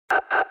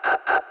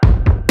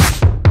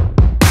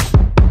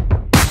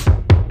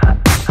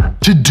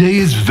Today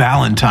is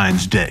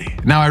Valentine's Day.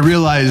 Now I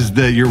realize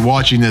that you're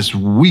watching this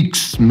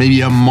weeks,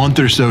 maybe a month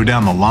or so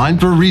down the line.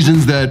 For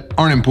reasons that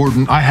aren't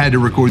important, I had to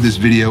record this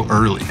video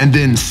early and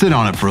then sit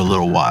on it for a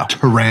little while.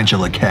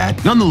 Tarantula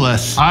cat.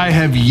 Nonetheless, I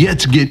have yet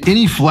to get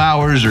any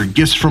flowers or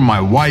gifts from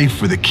my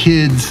wife or the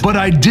kids, but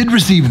I did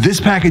receive this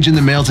package in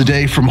the mail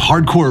today from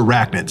Hardcore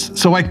Arachnids.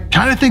 So I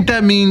kind of think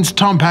that means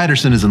Tom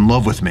Patterson is in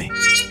love with me.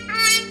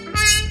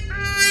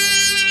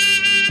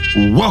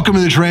 Welcome to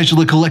the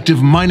Tarantula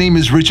Collective. My name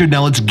is Richard.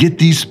 Now let's get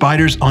these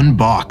spiders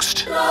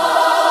unboxed.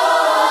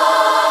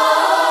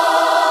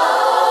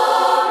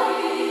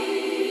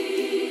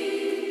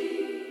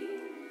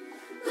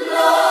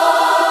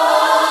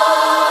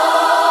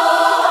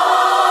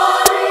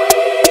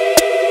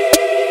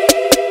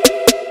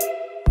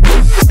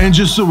 And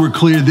just so we're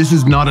clear, this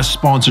is not a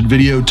sponsored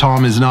video.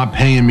 Tom is not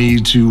paying me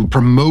to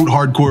promote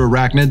Hardcore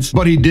Arachnids,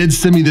 but he did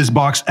send me this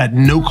box at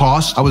no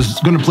cost. I was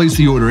going to place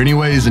the order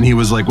anyways, and he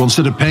was like, well,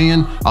 instead of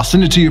paying, I'll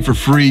send it to you for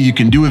free. You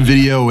can do a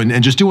video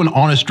and just do an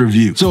honest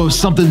review. So if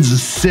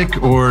something's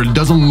sick or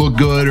doesn't look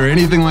good or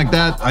anything like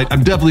that,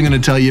 I'm definitely going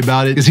to tell you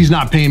about it because he's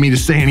not paying me to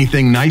say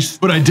anything nice.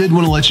 But I did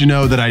want to let you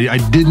know that I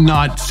did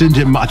not send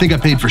him, I think I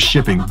paid for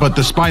shipping, but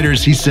the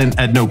spiders he sent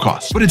at no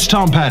cost. But it's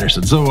Tom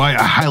Patterson, so I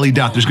highly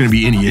doubt there's going to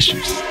be any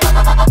issues.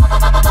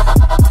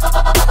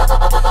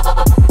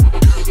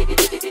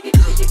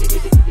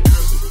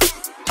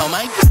 Oh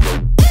my.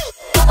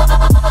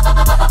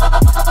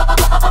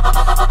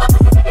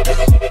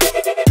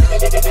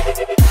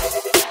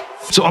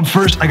 So up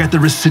first, I got the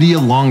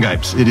Reptiles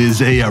longipes. It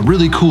is a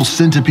really cool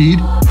centipede.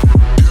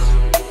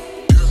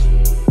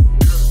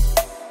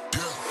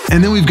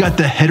 And then we've got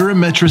the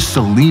Heterometris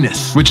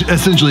salinus, which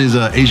essentially is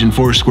an Asian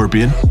forest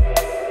scorpion.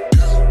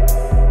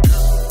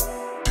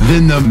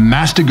 Then the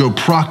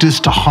Mastigoproctus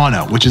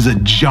tahana, which is a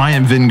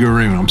giant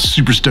vingaroon. I'm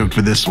super stoked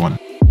for this one.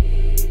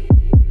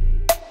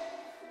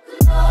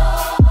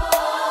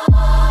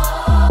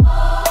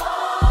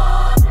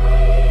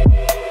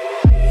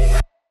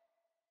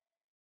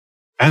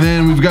 And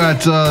then we've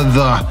got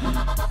the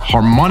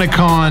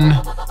Harmonicon.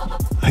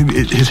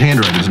 His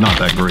handwriting is not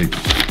that great.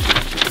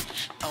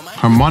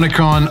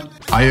 Harmonicon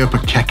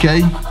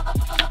iopakeke.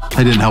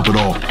 That didn't help at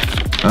all.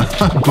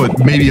 But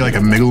maybe like a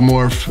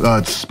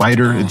megalomorph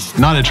spider. It's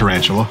not a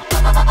tarantula.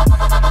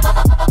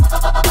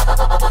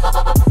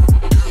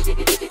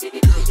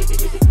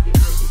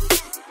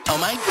 Oh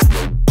my.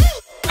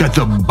 Got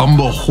the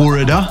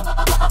Bumblehorida.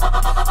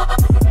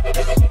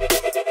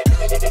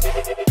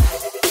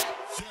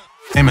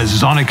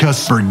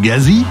 Amazonicus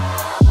bergesi.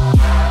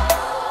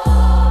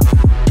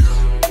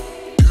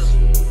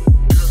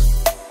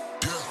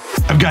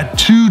 I've got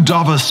two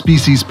Dava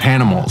species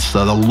Panimals,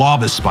 the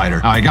lava spider.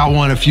 I got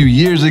one a few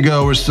years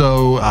ago or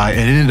so. It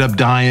ended up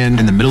dying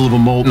in the middle of a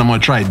molt, and I'm gonna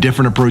try a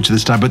different approach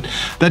this time, but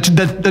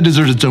that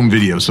deserves its own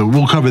video, so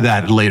we'll cover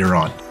that later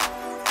on.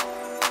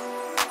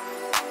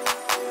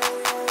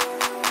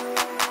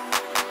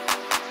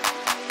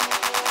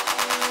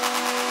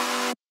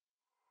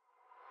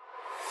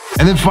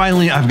 And then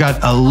finally, I've got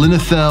a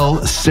Linnathel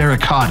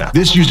sericata.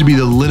 This used to be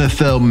the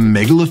Linnathel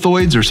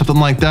megalothoids or something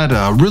like that.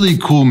 A really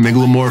cool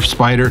megalomorph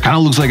spider. Kind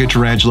of looks like a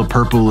tarantula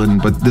purple,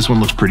 but this one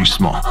looks pretty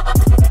small.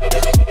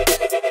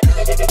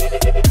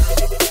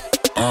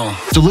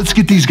 So let's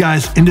get these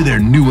guys into their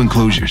new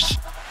enclosures.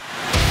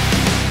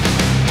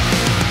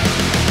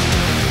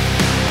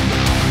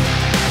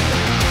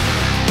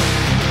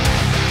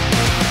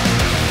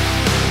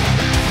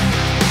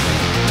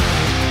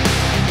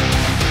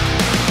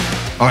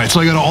 All right,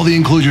 so I got all the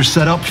enclosures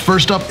set up.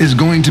 First up is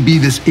going to be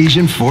this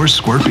Asian forest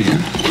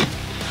scorpion,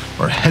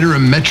 or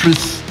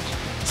Heterometris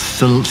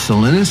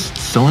salinus?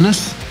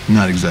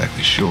 Not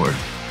exactly sure.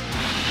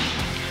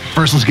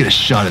 First, let's get a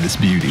shot of this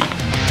beauty.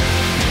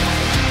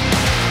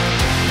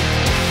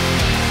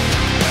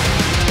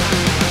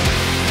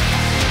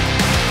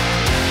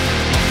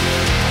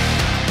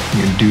 I'm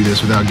gonna do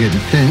this without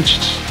getting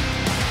pinched.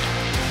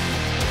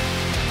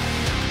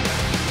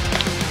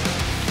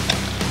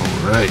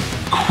 All right.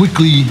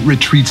 Quickly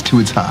retreats to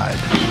its hide.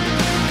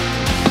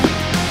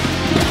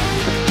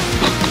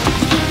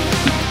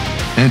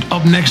 And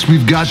up next,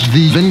 we've got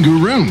the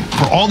vingaroon.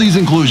 For all these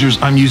enclosures,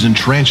 I'm using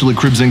Tarantula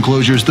Cribs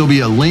enclosures. There'll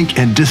be a link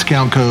and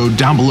discount code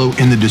down below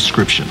in the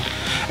description.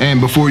 And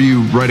before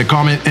you write a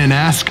comment and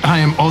ask, I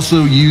am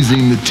also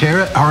using the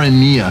Terra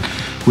Arachnia,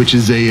 which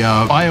is a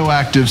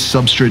bioactive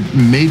substrate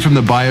made from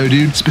the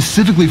Biodude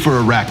specifically for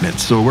arachnids.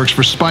 So it works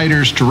for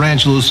spiders,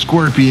 tarantulas,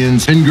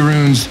 scorpions,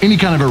 vingaroons, any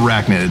kind of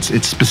arachnid.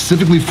 It's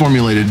specifically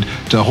formulated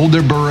to hold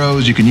their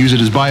burrows. You can use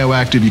it as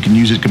bioactive. You can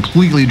use it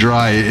completely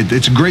dry.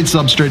 It's a great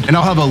substrate. And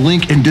I'll have a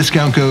link and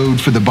discount code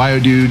for the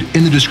Biodude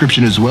in the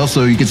description as well,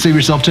 so you can save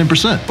yourself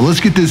 10%. Well, let's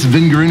get this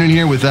vingaroon in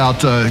here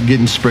without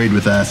getting sprayed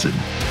with acid.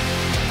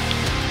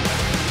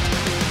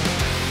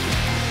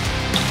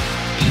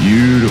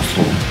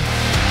 Beautiful.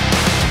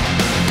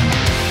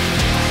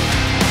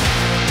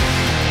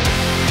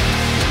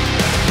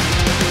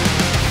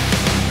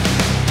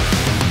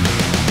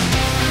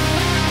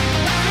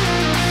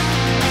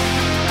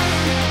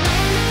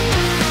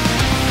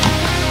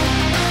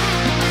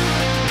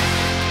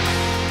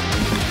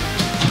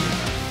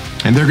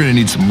 and they're gonna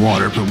need some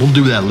water, but we'll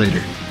do that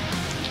later.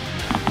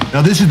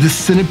 Now this is the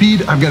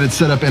centipede. I've got it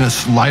set up in a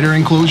slider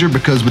enclosure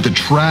because with the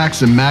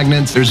tracks and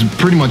magnets, there's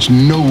pretty much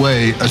no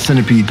way a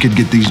centipede could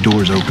get these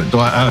doors open. So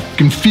I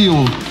can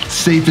feel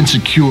safe and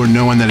secure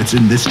knowing that it's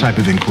in this type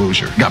of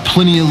enclosure. Got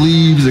plenty of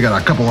leaves, I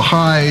got a couple of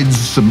hides,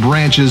 some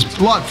branches,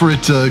 a lot for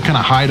it to kind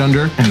of hide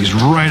under, and he's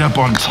right up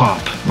on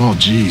top. Oh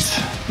geez.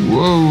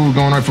 Whoa,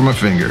 going right for my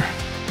finger.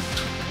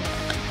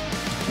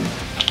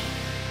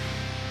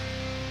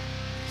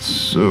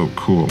 So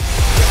cool.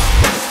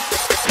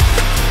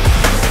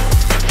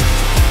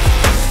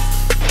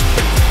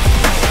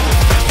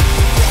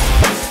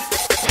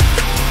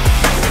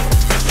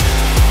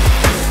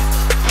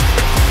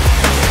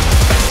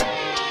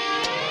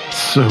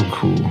 So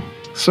cool,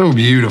 so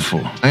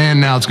beautiful.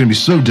 And now it's gonna be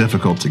so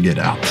difficult to get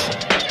out.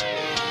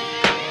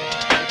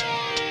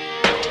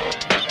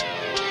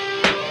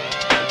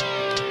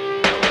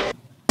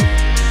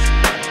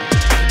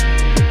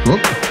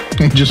 Whoop,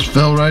 he just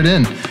fell right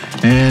in.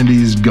 And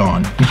he's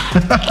gone.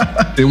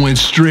 It went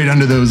straight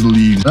under those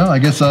leaves. Well, I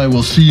guess I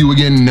will see you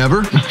again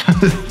never.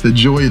 The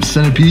joy of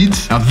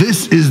centipedes. Now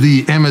this is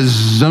the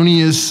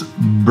Amazonius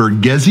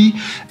burgesi,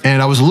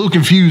 and I was a little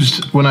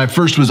confused when I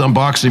first was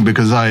unboxing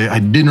because I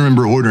didn't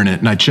remember ordering it,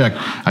 and I checked.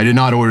 I did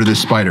not order this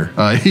spider.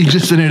 He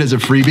just sent it as a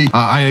freebie.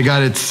 I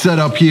got it set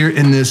up here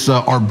in this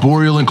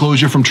arboreal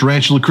enclosure from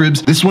Tarantula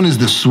Cribs. This one is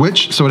the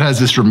switch, so it has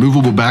this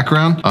removable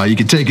background. You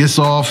can take this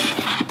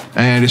off,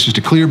 and it's just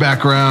a clear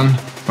background.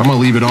 I'm gonna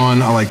leave it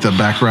on. I like the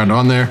background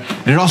on there.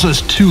 And it also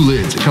has two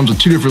lids. It comes with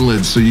two different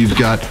lids. So you've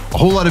got a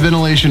whole lot of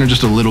ventilation or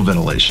just a little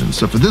ventilation.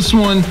 So for this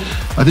one,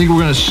 I think we're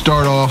gonna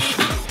start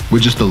off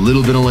with just a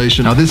little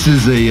ventilation. Now this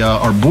is a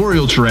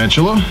arboreal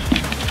tarantula.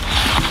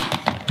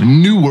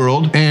 New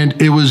World,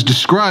 and it was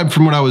described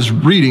from what I was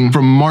reading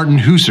from Martin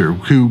Husser,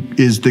 who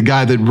is the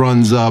guy that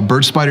runs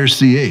Bird Spider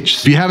CH.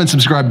 If you haven't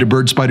subscribed to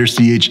Bird Spider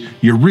CH,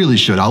 you really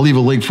should. I'll leave a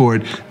link for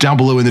it down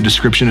below in the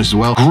description as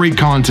well. Great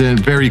content,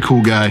 very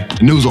cool guy.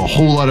 Knows a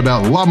whole lot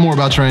about, a lot more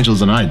about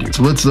tarantulas than I do.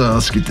 So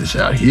let's get this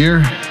out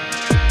here.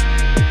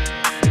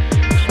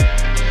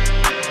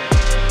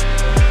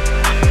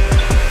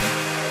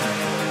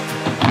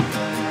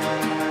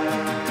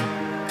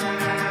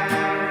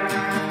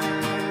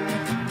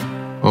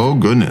 Oh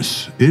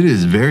goodness, it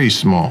is very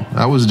small.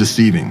 That was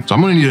deceiving. So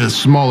I'm gonna need a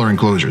smaller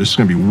enclosure. This is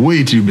gonna be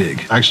way too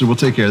big. Actually, we'll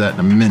take care of that in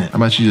a minute. How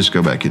about you just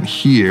go back in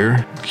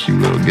here? Cute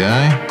little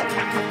guy.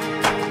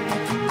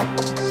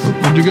 Oh,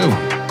 where'd you go?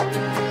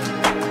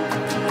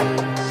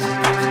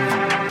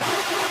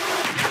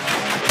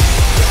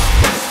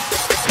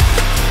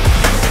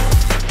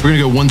 We're gonna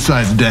go one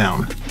size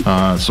down.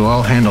 So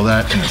I'll handle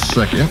that in a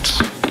second.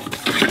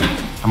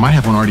 I might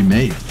have one already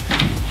made.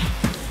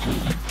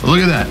 Look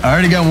at that, I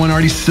already got one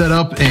already set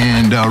up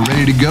and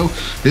ready to go.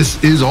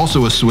 This is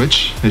also a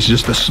switch. It's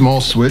just a small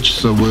switch,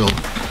 so we'll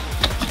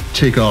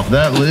take off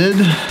that lid,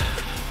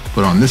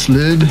 put on this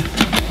lid,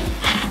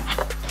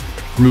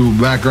 remove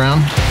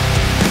background.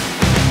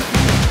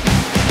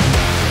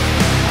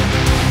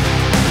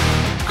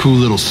 Cool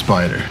little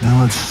spider.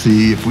 Now let's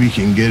see if we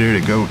can get her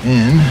to go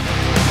in.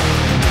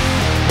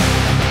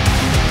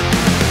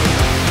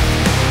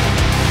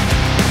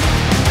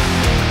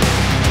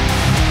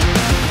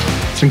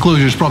 This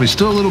enclosure is probably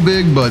still a little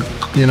big, but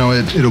you know,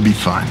 it'll be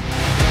fine.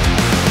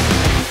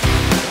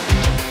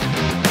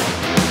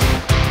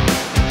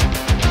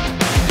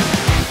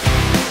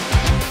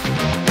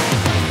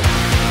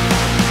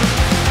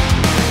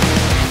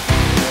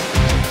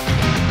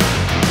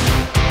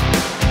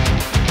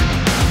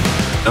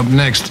 Up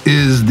next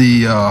is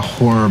the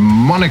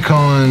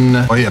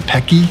Hormonicon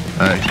Oyapeki.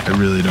 I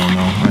really don't know.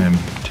 I am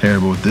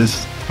terrible with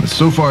this. But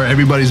so far,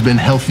 everybody's been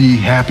healthy,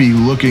 happy,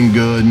 looking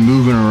good,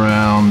 moving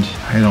around.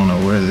 I don't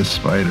know where this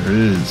spider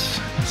is.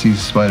 I see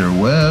spider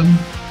web.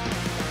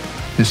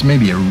 This may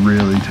be a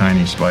really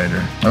tiny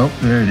spider. Oh,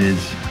 there it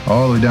is.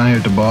 All the way down here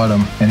at the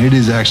bottom. And it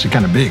is actually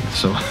kind of big,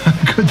 so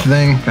good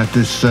thing. Got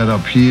this set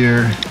up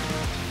here.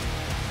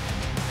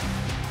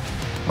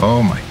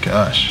 Oh my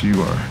gosh,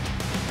 you are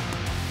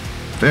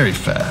very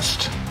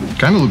fast.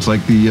 Kind of looks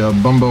like the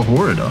Bumbo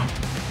Horrida.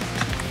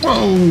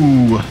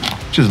 Whoa!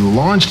 Just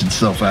launched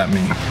itself at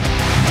me.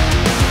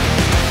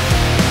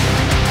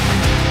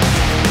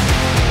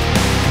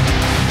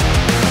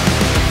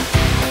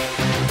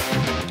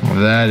 Well,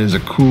 that is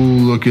a cool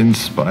looking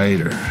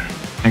spider.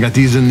 I got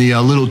these in the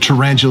little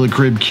tarantula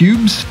crib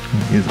cubes.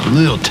 There's a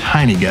little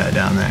tiny guy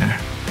down there.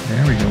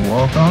 There we go,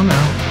 walk on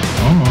out.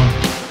 Come on.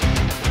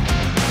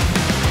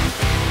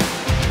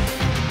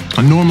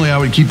 Normally I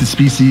would keep the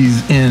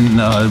species in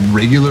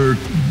regular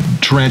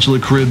tarantula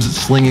cribs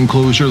sling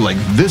enclosure like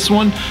this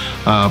one,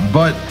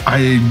 but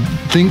I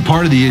think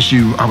part of the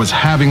issue I was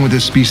having with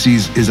this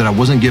species is that I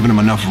wasn't giving them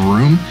enough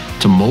room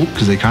to molt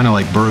because they kind of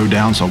like burrow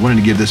down, so I wanted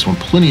to give this one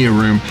plenty of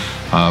room,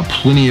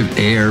 plenty of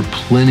air,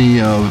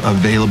 plenty of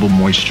available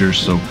moisture,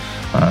 so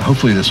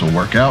hopefully this will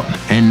work out.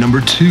 And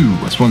number two,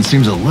 this one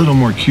seems a little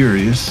more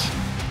curious.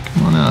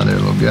 Come on out there,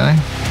 little guy.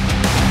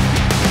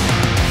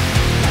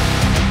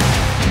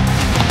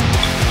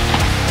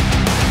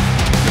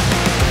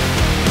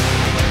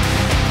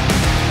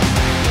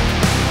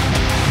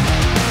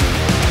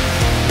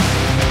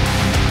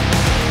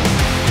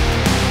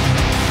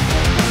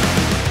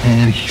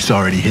 And he's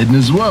already hidden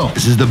as well.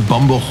 This is the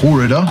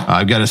Horrida.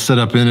 I've got it set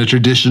up in a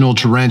traditional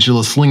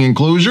tarantula sling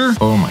enclosure.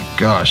 Oh my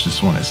gosh,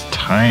 this one is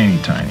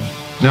tiny, tiny.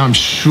 Now I'm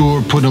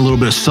sure putting a little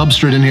bit of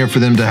substrate in here for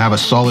them to have a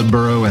solid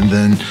burrow and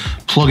then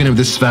plugging it with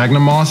this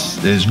sphagnum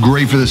moss is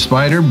great for the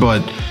spider,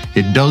 but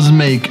it does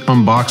make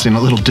unboxing a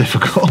little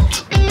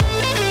difficult.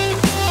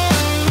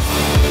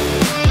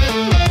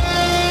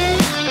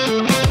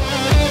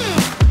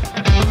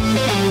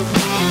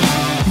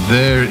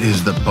 There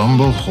is the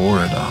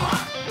Horrida.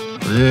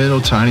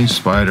 Little tiny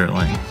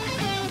spiderling.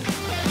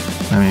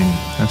 I mean,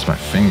 that's my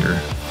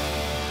finger.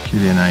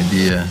 Give you an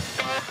idea.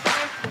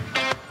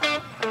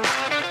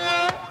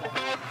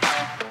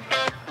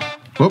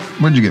 Whoop,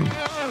 where'd you go?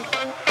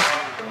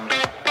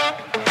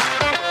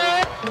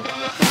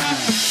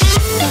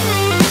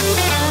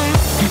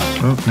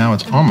 Oh, now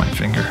it's on my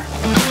finger.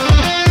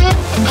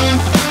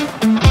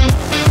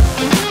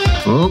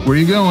 Oh, where are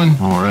you going?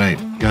 All right,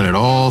 got it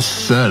all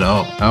set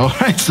up. All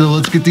right, so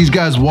let's get these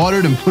guys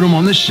watered and put them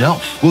on the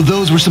shelf. Well,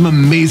 those were some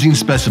amazing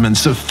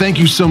specimens, so thank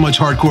you so much,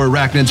 Hardcore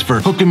Arachnids,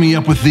 for hooking me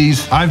up with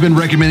these. I've been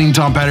recommending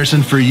Tom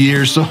Patterson for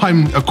years, so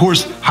I'm, of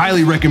course,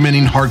 highly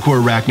recommending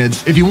Hardcore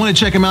Arachnids. If you want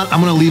to check them out, I'm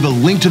going to leave a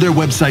link to their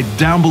website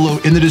down below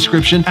in the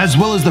description, as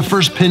well as the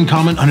first pinned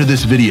comment under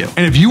this video.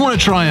 And if you want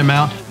to try them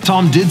out,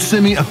 Tom did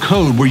send me a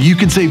code where you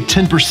can save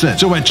 10%.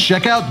 So at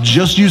checkout,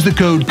 just use the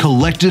code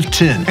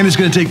collective10, and it's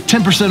going to take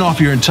 10%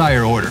 off your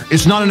entire order.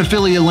 It's not an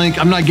affiliate link.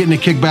 I'm not getting a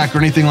kickback or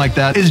anything like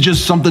that. It's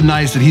just something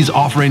nice that he's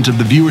offering to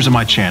the viewers of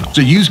my channel.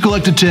 So use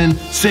collective10,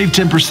 save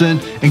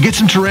 10%, and get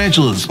some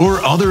tarantulas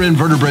or other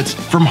invertebrates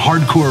from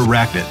Hardcore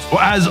Arachnids.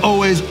 Well, as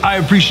always, I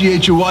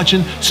appreciate you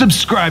watching.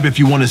 Subscribe if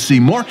you want to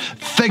see more.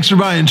 Thanks for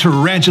buying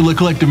Tarantula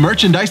Collective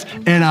merchandise,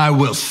 and I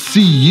will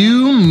see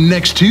you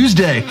next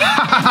Tuesday.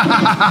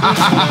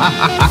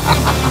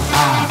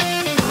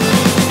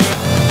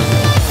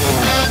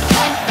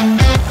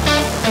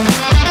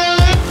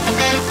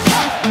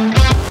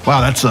 Wow,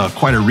 that's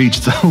quite a reach.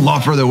 It's a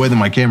lot further away than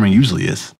my camera usually is.